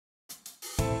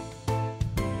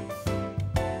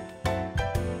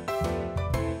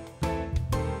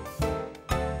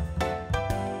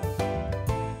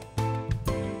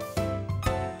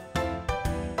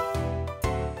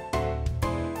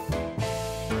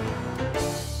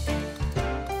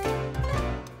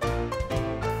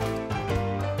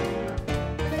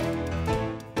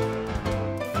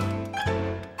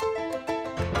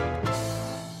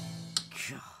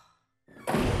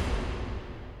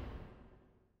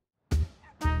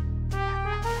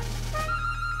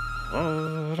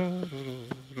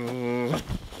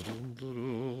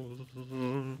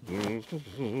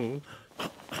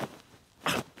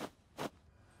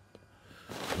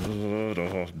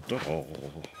Oh,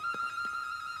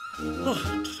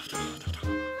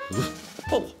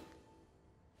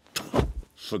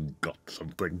 forgot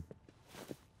something.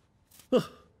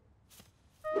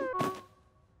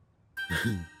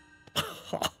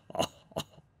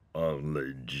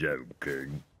 Only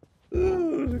joking.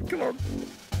 Come on.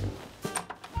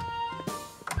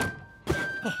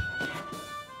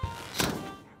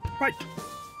 Right,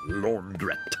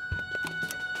 laundrette.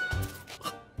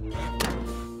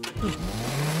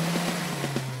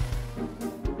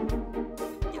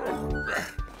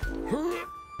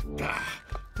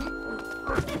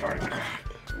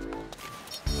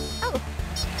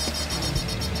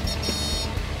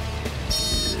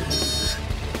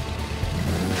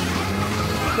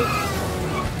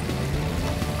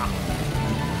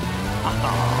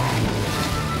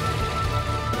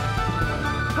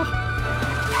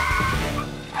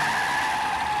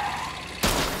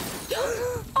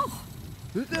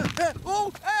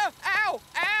 Oh, ow, ow,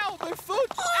 ow, my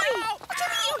foot! Ow! What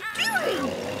are you doing?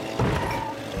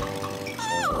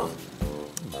 Oh!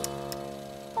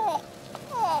 Oh,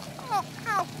 oh, oh,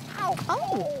 ow, ow.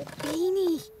 Oh,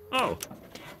 Beanie. Oh,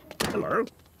 hello.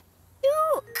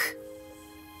 Look.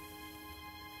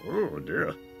 Oh,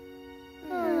 dear.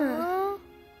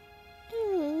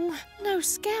 No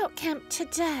scout camp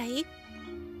today.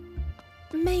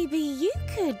 Maybe you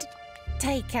could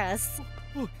take us.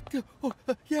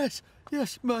 Yes,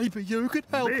 maybe you could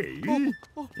help. Me?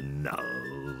 Oh, No.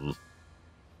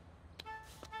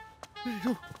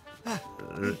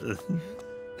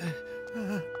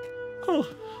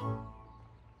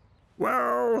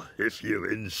 Well, if you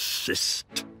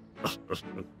insist.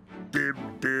 Dib,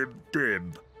 dib,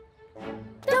 dib.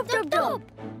 Dub, dub, dub.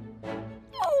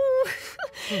 Oh.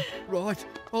 Right,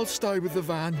 I'll stay with the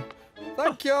van.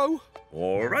 Thank you.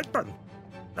 All right, then.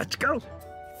 Let's go.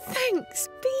 Thanks,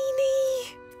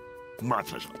 Beanie. My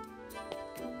pleasure.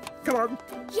 Come on.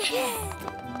 Yeah.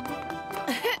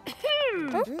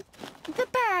 The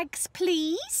bags,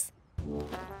 please.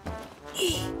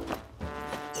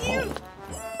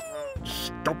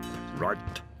 Stop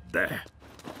right there.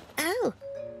 Oh.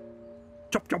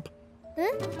 Chop, chop.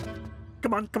 Huh?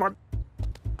 Come on, come on.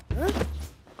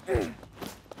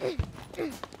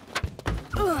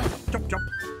 Chop, chop.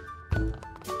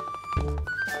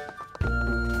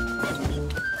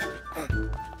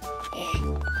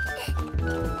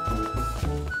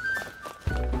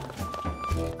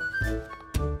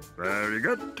 Very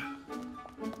good.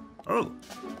 Oh,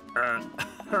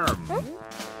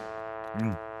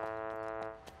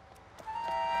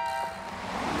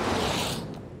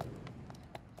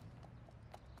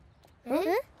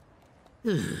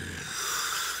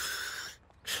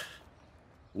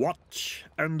 Watch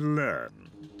and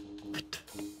learn.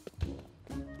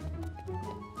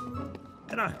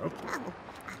 Can I help?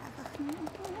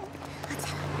 I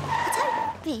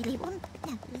don't really want...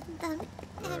 No.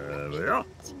 There we are.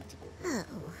 Oh.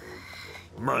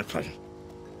 My pleasure.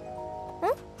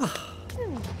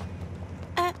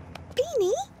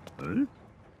 Beanie, Hmm?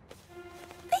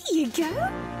 there you go.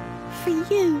 For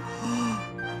you.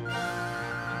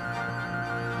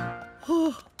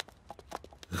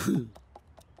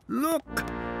 Look!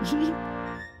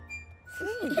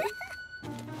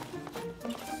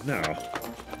 Now,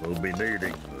 we'll be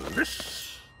needing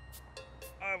this.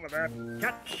 Over there.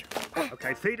 Catch.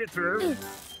 Okay, feed it through.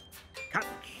 Catch.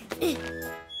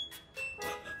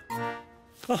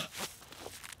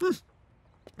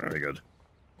 Very good.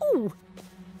 Oh.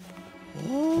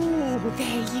 Oh,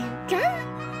 there you go.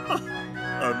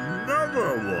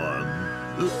 Another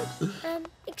one.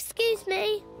 Excuse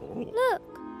me. Look.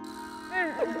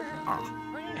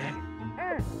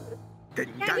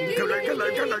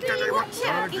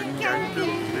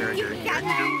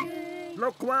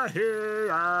 Look, we're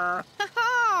here.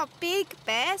 Oh, Big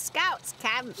Bear Scouts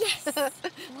Camp. Yes.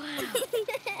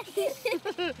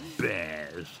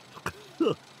 Bears.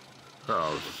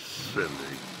 How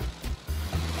silly.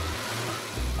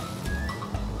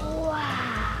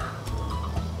 Wow.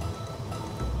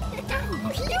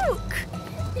 Look.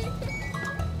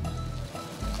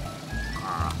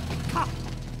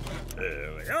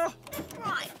 There we are.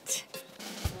 Right.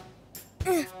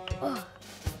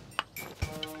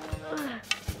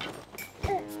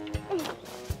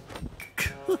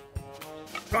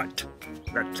 Right,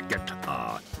 let's get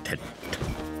our tent.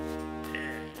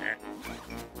 Yes.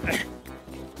 Right.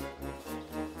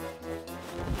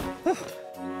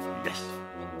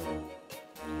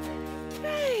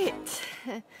 Very good.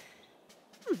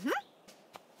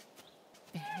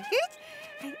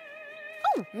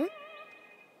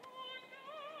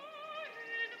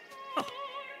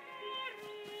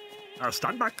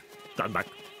 Stand back. Stand back.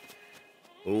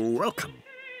 Welcome.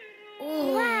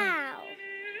 Wow.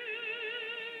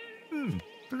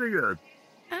 Pretty good.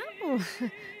 Oh.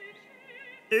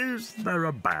 Is there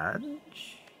a badge?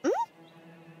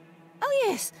 Oh,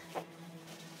 yes.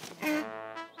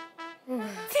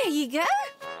 There you go.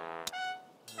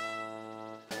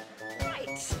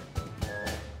 Right.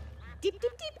 Dip,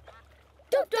 dip, dip.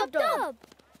 Dub, dub, dub.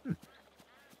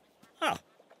 Ah.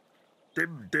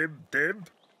 Dib, dib, dib.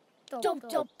 Dub,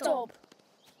 dub, dub.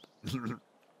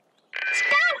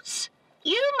 Scouts,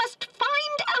 you must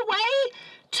find a way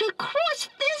to cross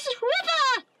this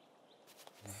river.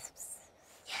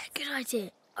 Yeah, good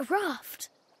idea. A raft.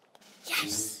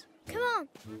 Yes. Come on.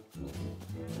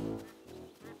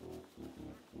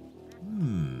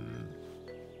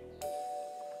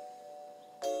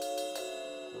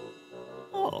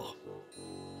 Oh.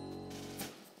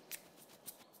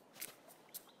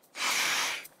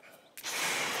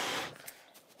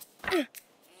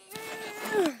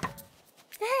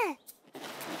 There.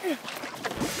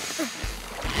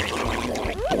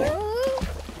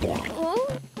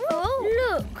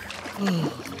 Look.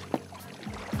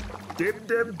 Dib,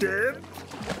 dib, dib.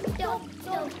 Dub,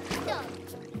 dub, dub.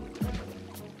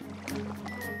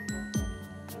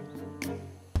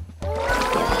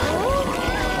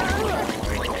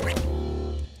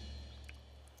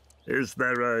 Is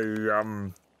there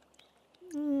a,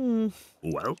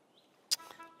 well?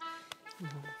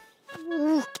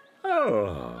 Oh,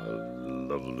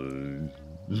 lovely.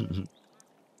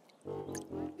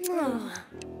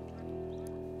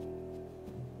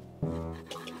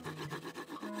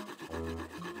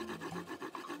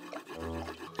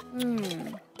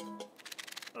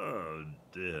 Oh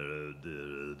dear, oh dear,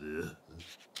 oh dear.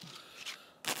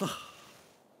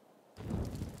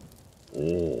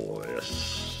 Oh, yes.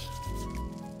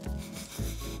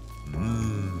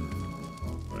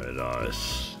 Very nice.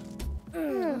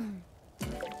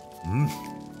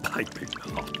 Piping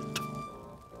hot.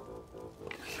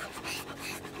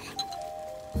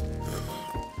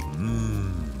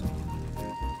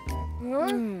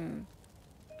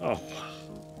 Oh,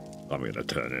 I'm gonna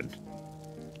turn in.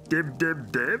 Dib,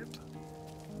 dib, dib.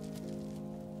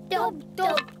 Dub,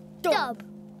 dub, dub.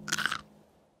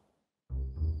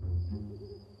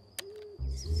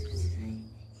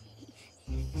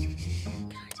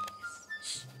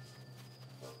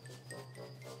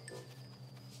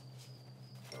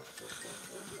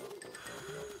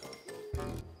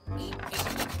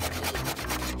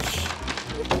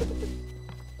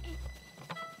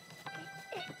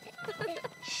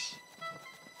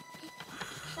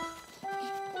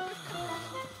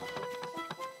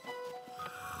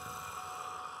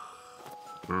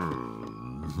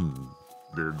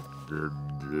 Dib, dib,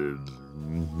 dib.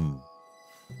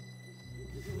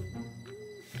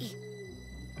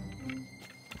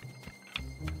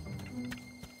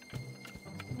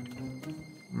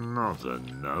 Not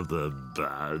another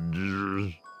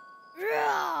badge.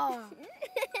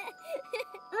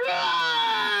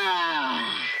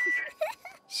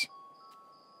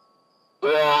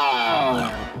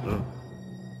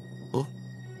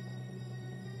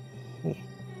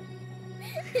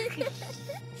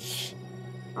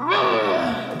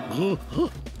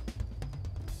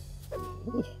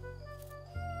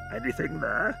 Anything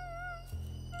there?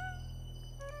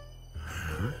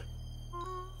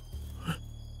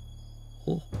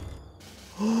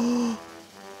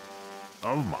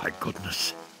 Oh my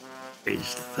goodness.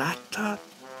 Is that a...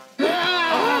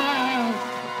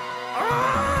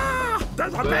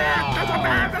 There's a bear! There's a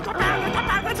bear! There's a bear! There's a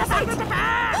bear! There's a bear! There's a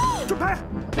bear! There's a bear!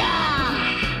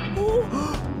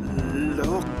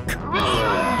 Look!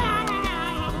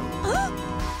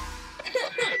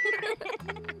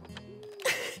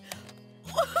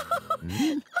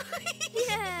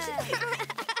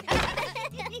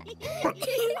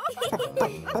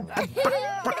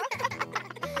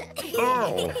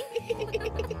 Oh!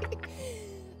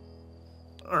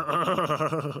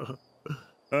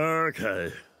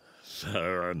 Okay,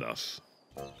 fair enough.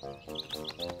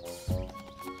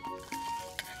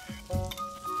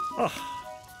 Oh,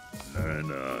 very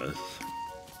nice.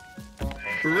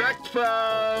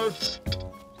 Breakfast!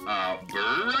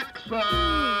 Breakfast!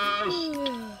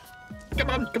 Come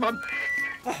on, come on.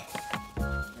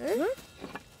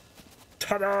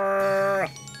 Ta-da!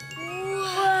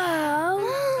 Wow.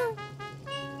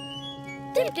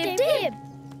 Dib, dib, dib.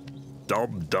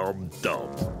 Dum, dum, dum.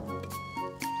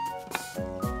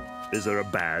 Is there a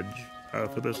badge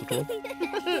for this at all?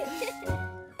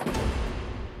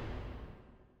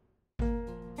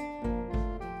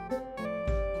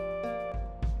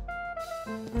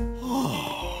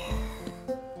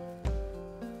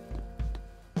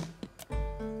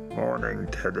 Morning,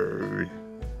 Teddy.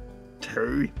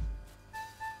 tea.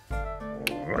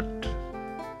 All right.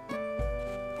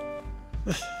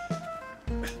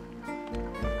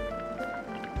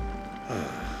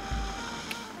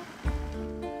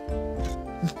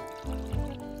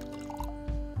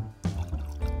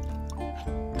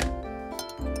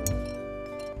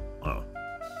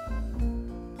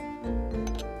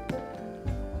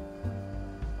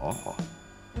 Oh.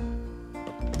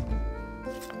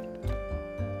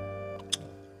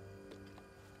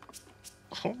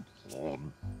 Come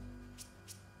on.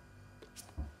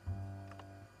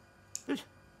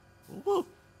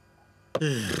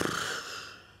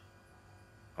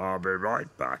 I'll be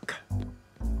right back.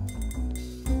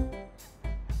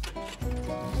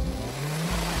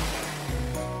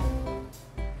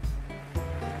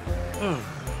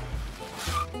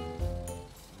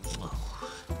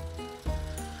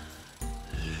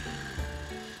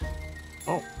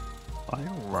 Oh, I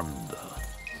wonder.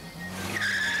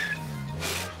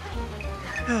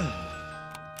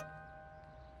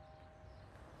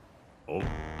 Oh.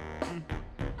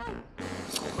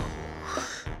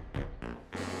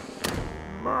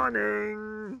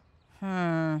 Morning.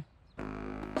 Oh.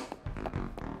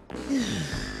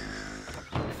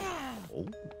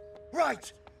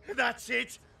 Right, that's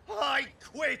it. I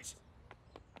quit.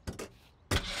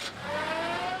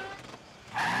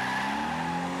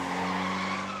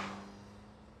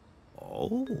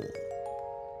 Oh. Good.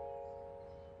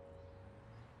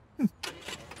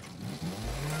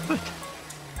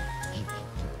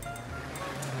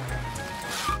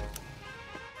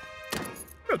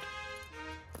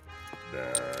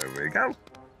 There we go.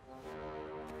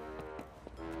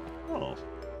 Oh.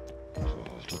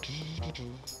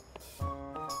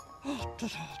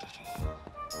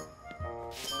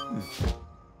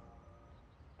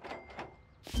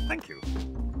 Thank you.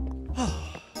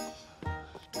 Ah.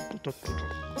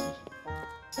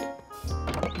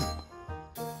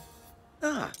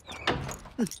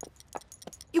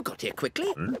 You got here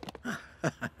quickly.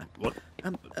 What?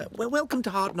 Well, welcome to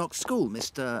Hard Knock School,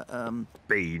 Mr.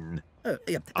 Bean.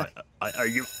 Yeah. Are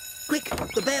you... Quick,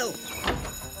 the bell.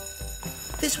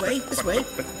 This way, this way.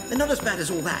 They're not as bad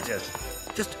as all that. Yes.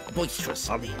 Just boisterous.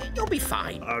 You'll be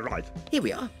fine. Right. Here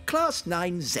we are, Class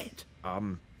 9Z.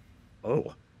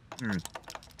 Oh.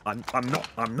 I'm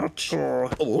not sure.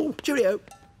 Oh, cheerio.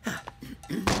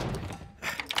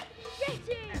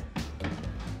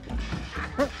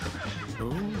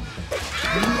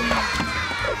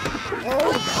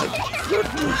 Oh my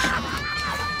goodness!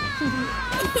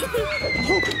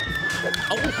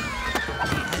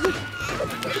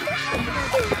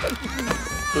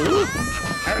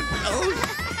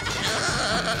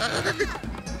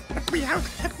 Let me out!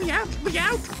 Let me out! Let me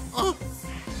out! Oh.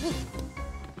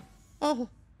 Oh.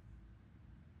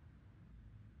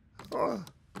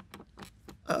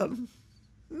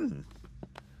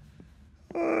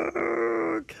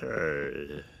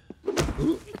 Okay.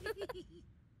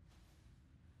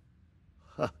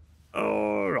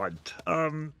 All right.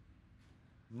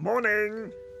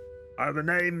 Morning. The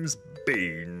name's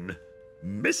Bean.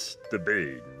 Mr.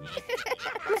 Bean.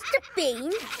 Mr.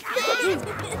 Bean?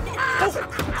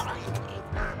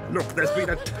 Look, there's been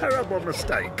a terrible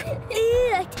mistake.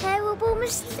 Ew, a terrible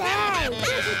mistake.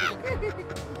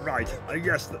 Right.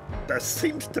 Yes, there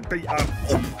seems to be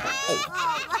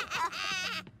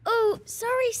Oh,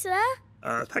 sorry, sir.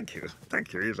 Thank you.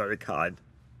 Thank you. You're very kind.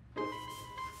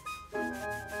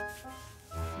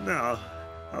 Now,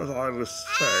 as I was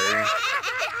saying...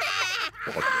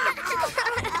 What?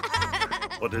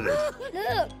 What is it?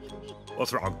 Look.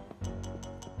 What's wrong?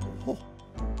 Oh.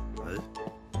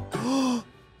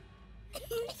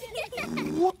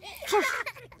 What?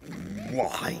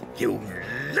 Why, you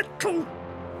little...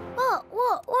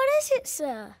 What is it,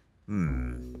 sir?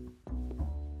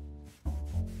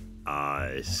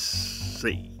 I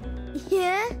see.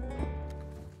 Yeah?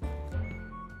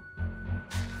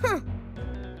 Huh.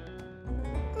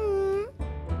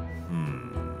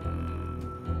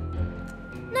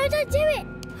 No, don't do it.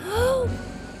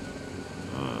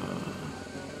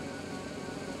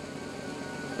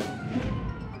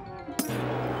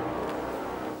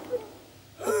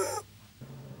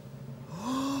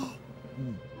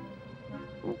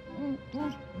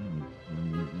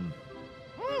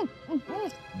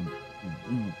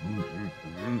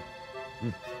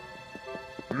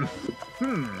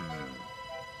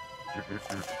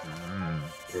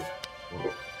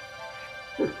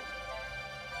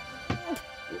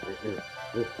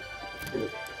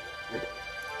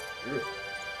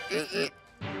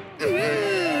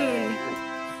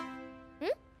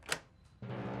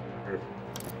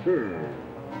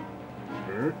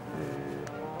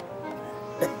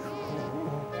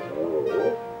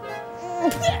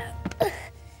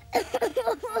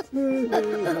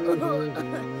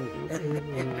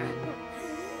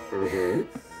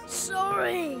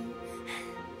 Sorry.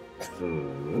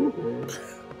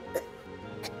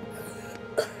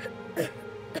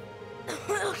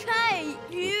 Okay,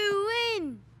 you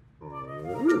win.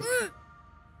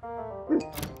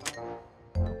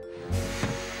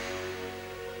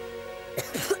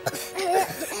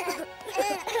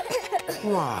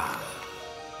 Wow.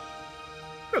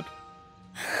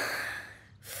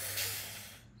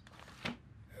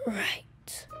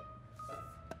 Right.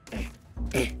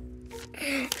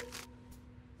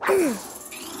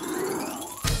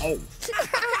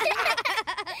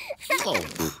 Oh.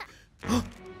 Oh.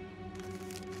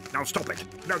 Now stop it.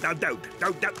 No, no, no, no,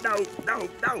 no, no, no,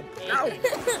 no, no.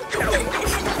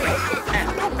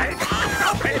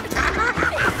 Stop it.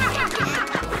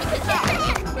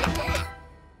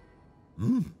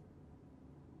 Whew.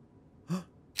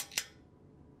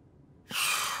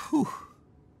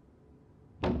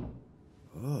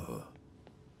 Oh.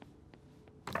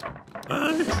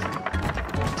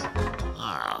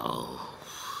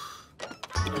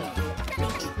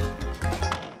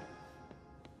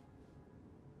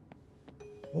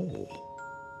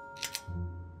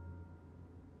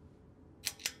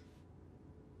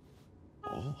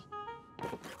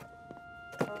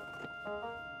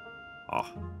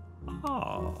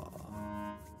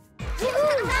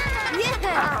 Yeah.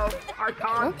 Help! I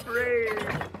can't breathe.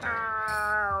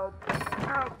 Help!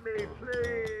 Help me,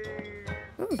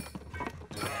 please.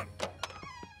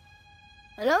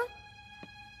 Hello?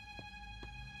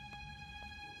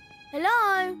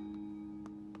 Hello?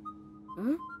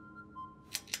 Hmm?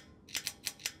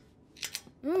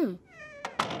 Hmm?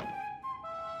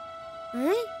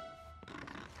 Hmm?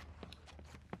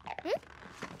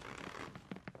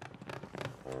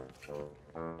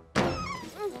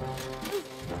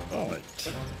 Right.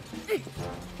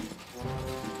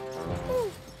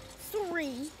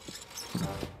 Sorry.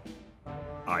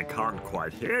 I can't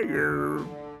quite hear you.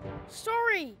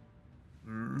 Sorry.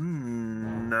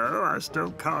 No, I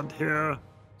still can't hear.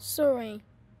 Sorry.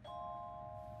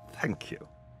 Thank you.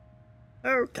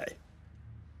 Okay.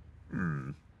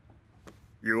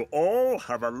 You all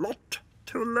have a lot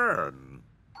to learn.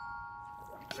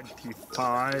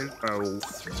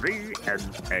 2503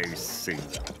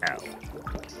 NaCl.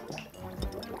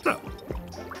 So,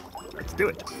 let's do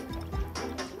it.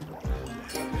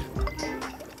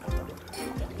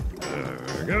 There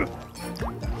we go.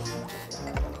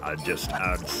 I just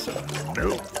add some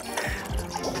milk.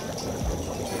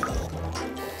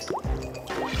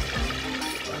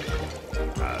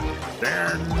 And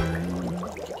then...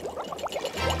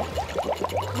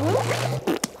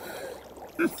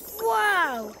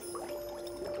 Wow.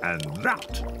 And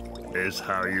that is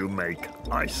how you make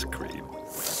ice cream.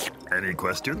 Any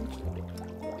questions?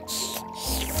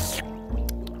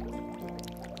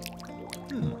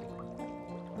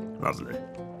 Lovely.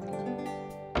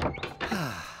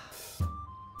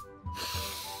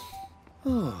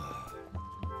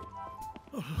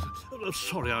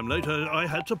 Sorry I'm late. I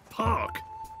had to park.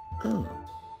 Oh,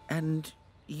 and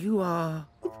you are...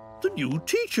 The new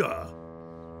teacher.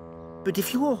 But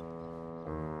if you're...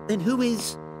 Then who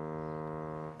is...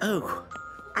 Oh.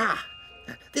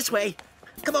 This way.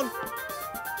 Come on.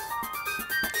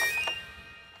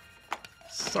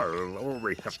 So, all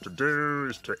we have to do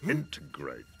is to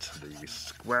integrate the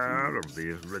square of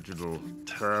the original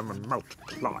term and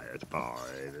multiply it by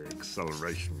the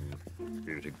acceleration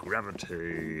due to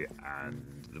gravity and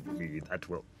the v that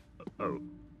will... Oh.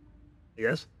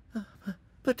 Yes?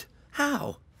 But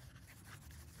how?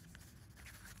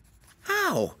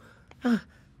 How?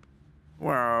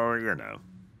 Well, you know.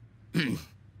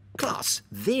 Class,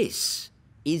 this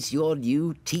is your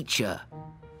new teacher.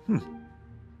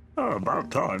 Oh,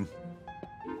 about time.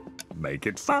 Make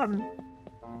it fun.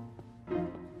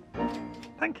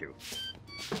 Thank you.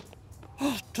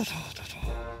 I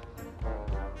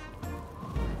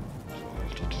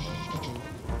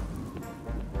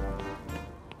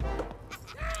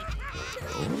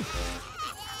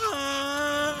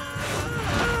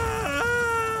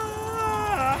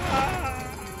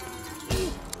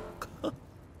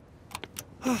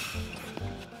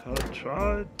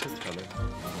tried to tell him.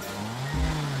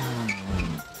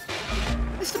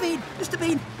 Mr. Bean! Mr.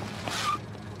 Bean!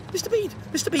 Mr. Bean!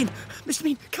 Mr. Bean! Mr.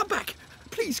 Bean, come back!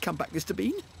 Please come back, Mr.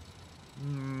 Bean.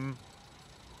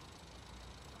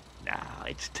 Now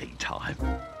it's tea time.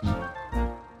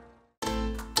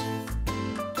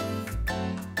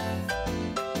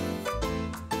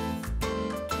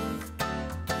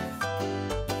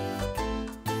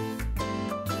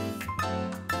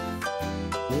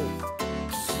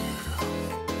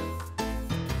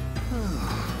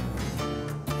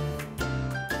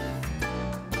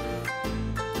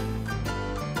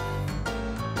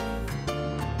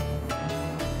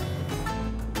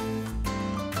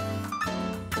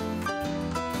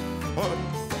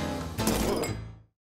 What?